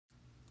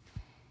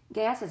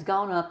gas has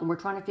gone up and we're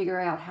trying to figure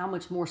out how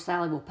much more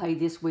Sally will pay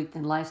this week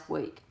than last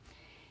week.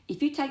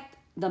 If you take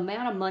the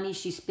amount of money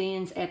she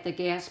spends at the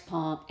gas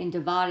pump and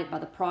divide it by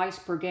the price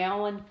per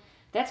gallon,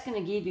 that's going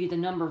to give you the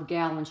number of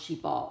gallons she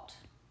bought.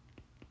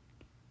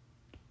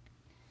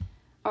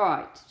 All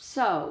right,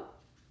 so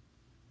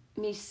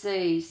let me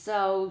see.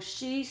 So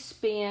she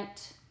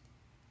spent,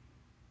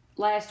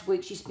 last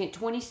week she spent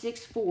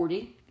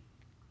 $26.40,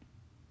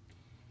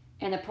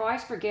 and the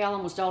price per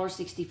gallon was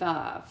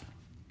 $1.65.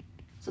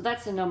 So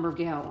that's the number of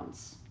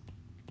gallons.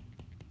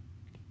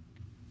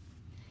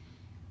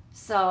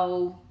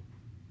 So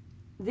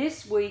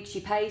this week she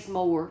pays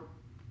more.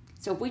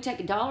 So if we take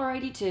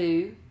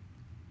 $1.82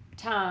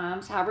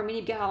 times however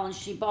many gallons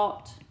she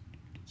bought,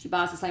 she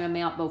buys the same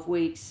amount both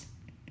weeks.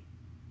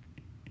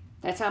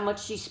 That's how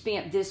much she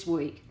spent this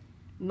week,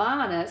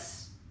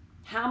 minus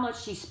how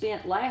much she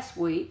spent last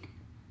week.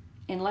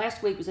 And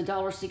last week was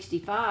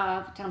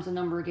 $1.65 times the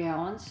number of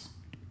gallons.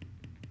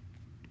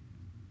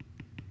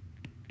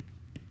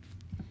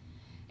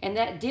 And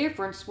that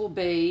difference will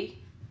be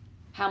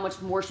how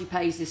much more she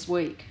pays this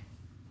week.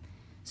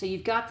 So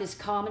you've got this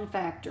common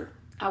factor.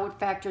 I would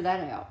factor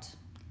that out.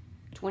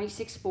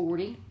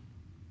 $26.40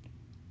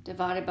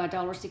 divided by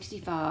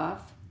 $1.65.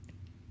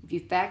 If you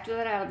factor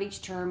that out of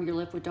each term, you're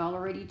left with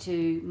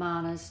 $1.82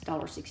 minus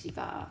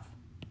 $1.65.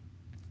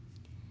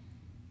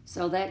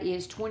 So that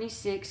is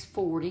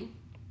 $26.40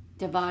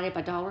 divided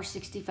by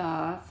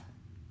 $1.65,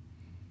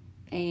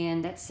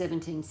 and that's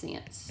 17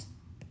 cents.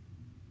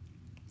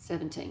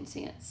 17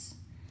 cents.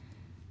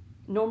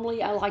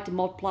 Normally, I like to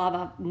multiply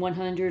by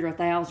 100 or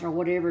 1,000 or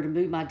whatever to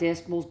move my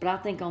decimals, but I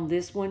think on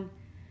this one,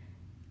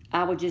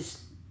 I would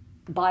just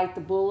bite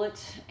the bullet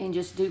and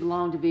just do the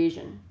long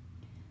division.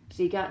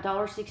 So you got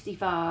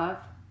 $1.65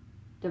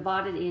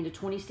 divided into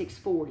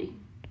 $26.40.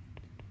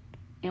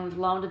 And with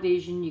long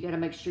division, you got to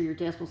make sure your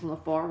decimal's on the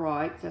far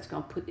right. So that's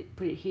going to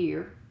put it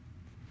here.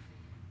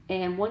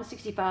 And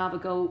 165 will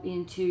go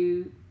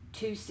into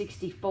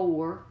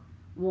 264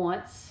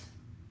 once.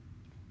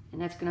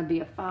 And that's going to be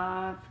a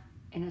 5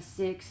 and a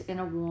 6 and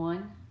a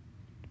 1.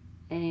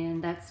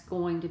 And that's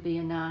going to be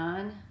a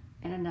 9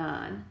 and a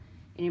 9. And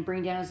then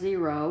bring down a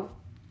 0.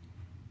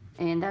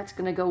 And that's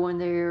going to go in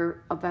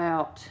there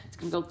about, it's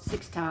going to go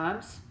 6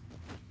 times.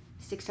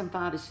 6 times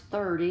 5 is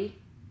 30.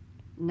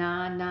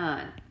 9,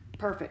 9.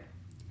 Perfect.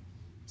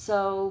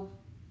 So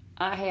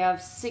I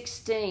have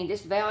 16.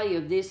 This value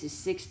of this is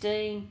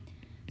 16.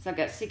 So I've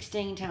got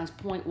 16 times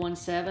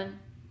 0.17.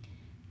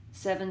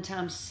 7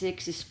 times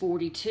 6 is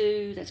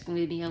 42. That's going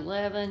to be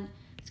 11.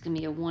 It's going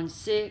to be a 1,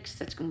 6.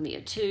 That's going to be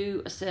a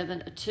 2, a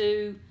 7, a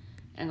 2.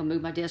 I'm going to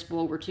move my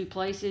decimal over 2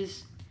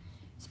 places.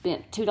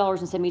 Spent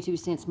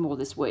 $2.72 more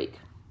this week.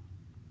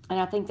 And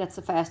I think that's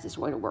the fastest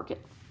way to work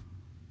it.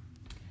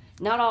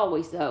 Not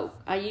always, though.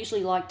 I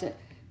usually like to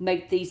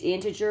make these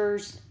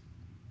integers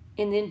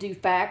and then do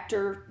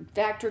factor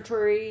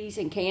trees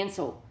and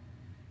cancel.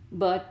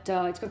 But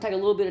it's going to take a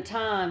little bit of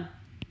time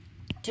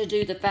to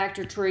do the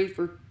factor tree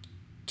for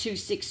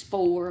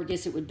 264, I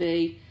guess it would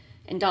be,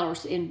 and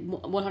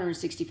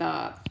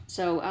 $165.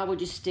 So I would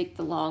just stick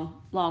the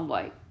long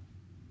way.